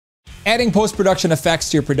Adding post-production effects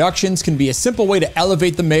to your productions can be a simple way to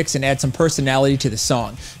elevate the mix and add some personality to the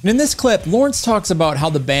song. And in this clip, Lawrence talks about how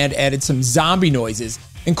the band added some zombie noises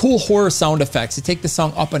and cool horror sound effects to take the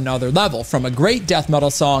song up another level, from a great death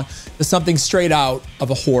metal song to something straight out of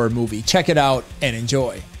a horror movie. Check it out and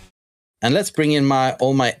enjoy. And let's bring in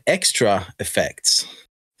all my extra effects.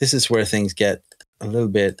 This is where things get a little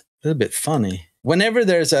bit funny. Whenever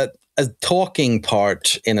there's a talking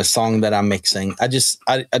part in a song that I'm mixing, I just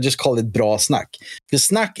call it bra snack. Because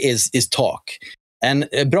snack is talk. And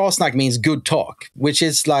bra snack means good talk, which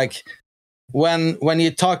is like when you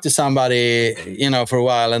talk to somebody, for a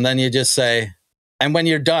while, and then you just say, and when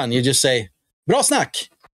you're done, you just say, bra snack.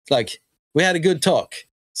 It's like, we had a good talk.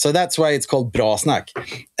 So that's why it's called bra snack.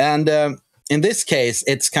 And in this case,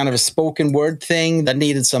 it's kind of a spoken word thing that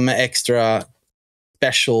needed some extra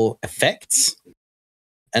special effects.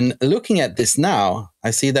 And looking at this now,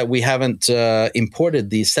 I see that we haven't imported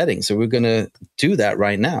these settings. So we're going to do that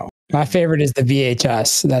right now. My favorite is the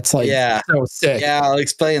VHS. That's like so sick. Yeah, I'll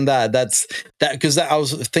explain that. That's because I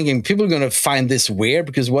was thinking people are going to find this weird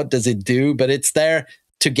because what does it do? But it's there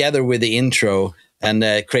together with the intro and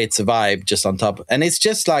creates a vibe just on top. And it's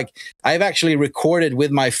just like I've actually recorded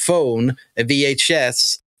with my phone a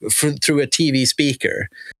VHS through a TV speaker.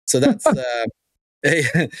 So that's...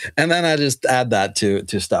 and then I just add that to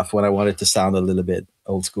stuff when I want it to sound a little bit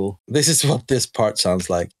old school. This is what this part sounds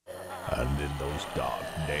like. And in those dark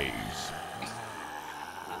days,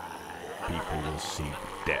 people will seek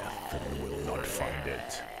death and will not find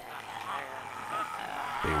it.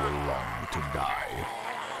 They will long to die,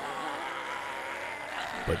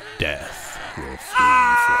 but death will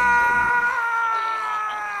flee from them.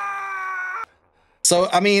 So,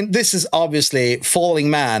 I mean, this is obviously Falling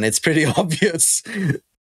Man. It's pretty obvious.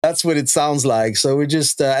 That's what it sounds like. So we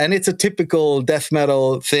just, and it's a typical death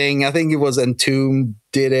metal thing. I think it was Entomb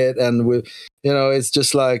did it. And it's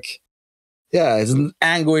just like, it's an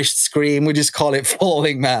anguished scream. We just call it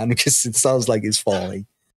Falling Man because it sounds like it's falling.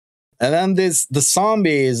 And then the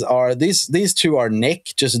zombies are, these two are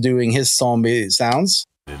Nick just doing his zombie sounds.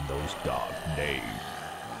 In those dark days.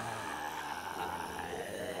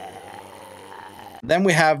 Then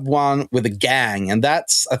we have one with a gang, and I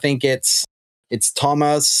think it's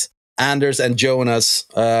Thomas, Anders, and Jonas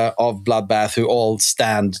of Bloodbath who all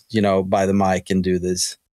stand, by the mic and do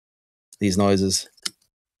these noises.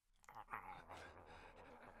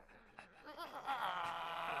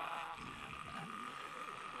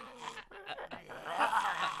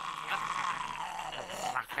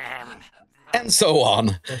 And so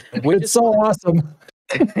on. It's so awesome.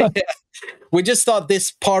 We just thought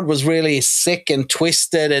this part was really sick and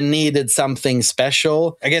twisted and needed something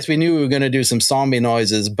special. I guess we knew we were going to do some zombie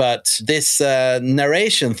noises, but this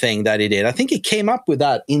narration thing that he did, I think he came up with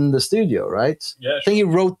that in the studio, right? Yeah, sure. I think he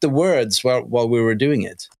wrote the words while we were doing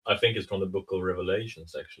it. I think it's from the Book of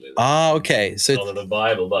Revelations, actually. Okay. So it's not in the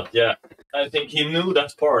Bible, but yeah. I think he knew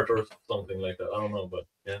that part or something like that. I don't know, but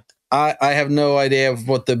yeah. I have no idea of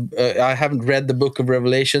what I haven't read the Book of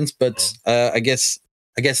Revelations, but I guess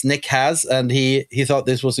Nick has, and he thought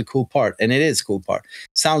this was a cool part, and it is a cool part.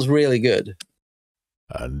 Sounds really good.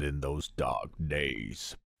 And in those dark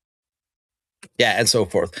days. Yeah, and so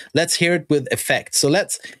forth. Let's hear it with effects. So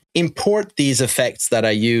let's import these effects that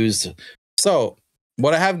I used. So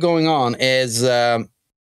what I have going on is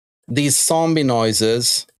these zombie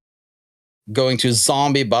noises going to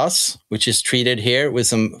zombie bus, which is treated here with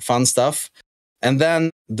some fun stuff. And then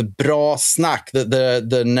the bra snack,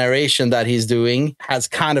 the narration that he's doing has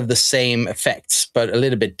kind of the same effects, but a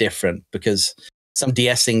little bit different because some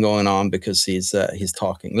de-essing going on because he's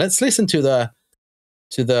talking. Let's listen to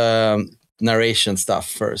the narration stuff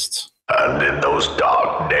first. And in those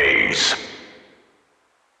dark days,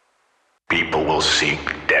 people will seek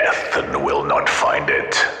death and will not find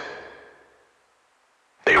it.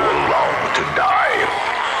 They will long to die,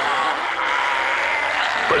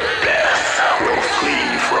 but death will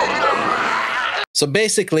flee from them. So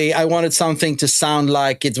basically, I wanted something to sound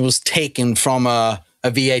like it was taken from a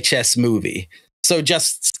VHS movie. So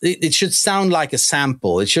it should sound like a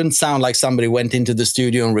sample. It shouldn't sound like somebody went into the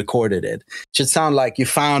studio and recorded it. It should sound like you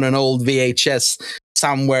found an old VHS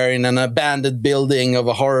somewhere in an abandoned building of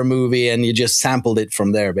a horror movie and you just sampled it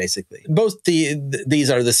from there, basically. Both these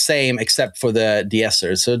are the same except for the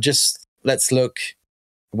de-esser. So just let's look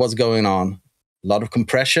what's going on. A lot of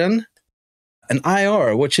compression. An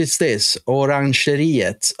IR, which is this?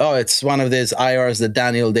 Orangeriet. Oh, it's one of these IRs that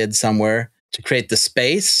Daniel did somewhere to create the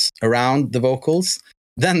space around the vocals.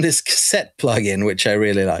 Then this cassette plugin, which I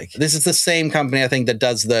really like. This is the same company, I think, that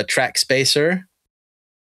does the track spacer.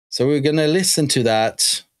 So we're going to listen to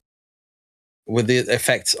that with the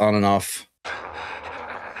effects on and off.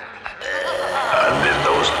 And in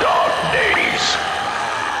those dark days,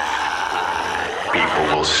 people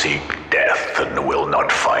will seek death and will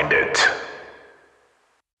not find it.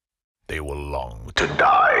 They will long to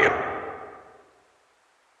die,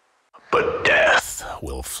 but death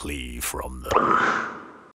will flee from them.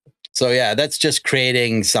 So yeah, that's just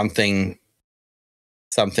creating something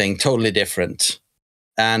totally different.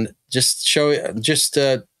 And just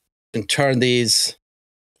turn these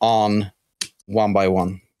on one by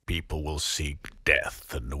one. People will seek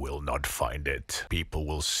death and will not find it. People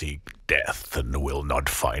will seek death and will not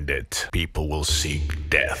find it. People will seek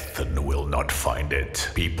death and will not find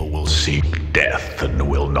it. People will seek death and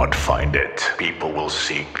will not find it. People will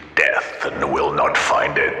seek death and will not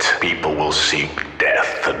find it. People will seek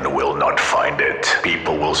death and will not find it.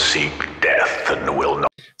 People will seek death and will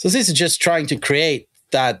not. So this is just trying to create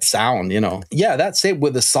that sound, you know. Yeah, that's it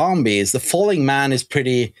with the zombies. The falling man is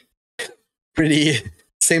pretty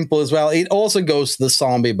simple as well. It also goes to the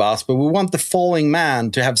zombie boss, but we want the falling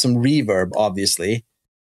man to have some reverb, obviously.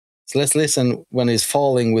 So let's listen when he's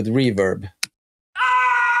falling with reverb.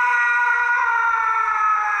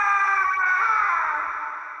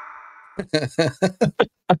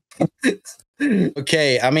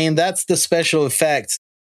 Okay, I mean, that's the special effects.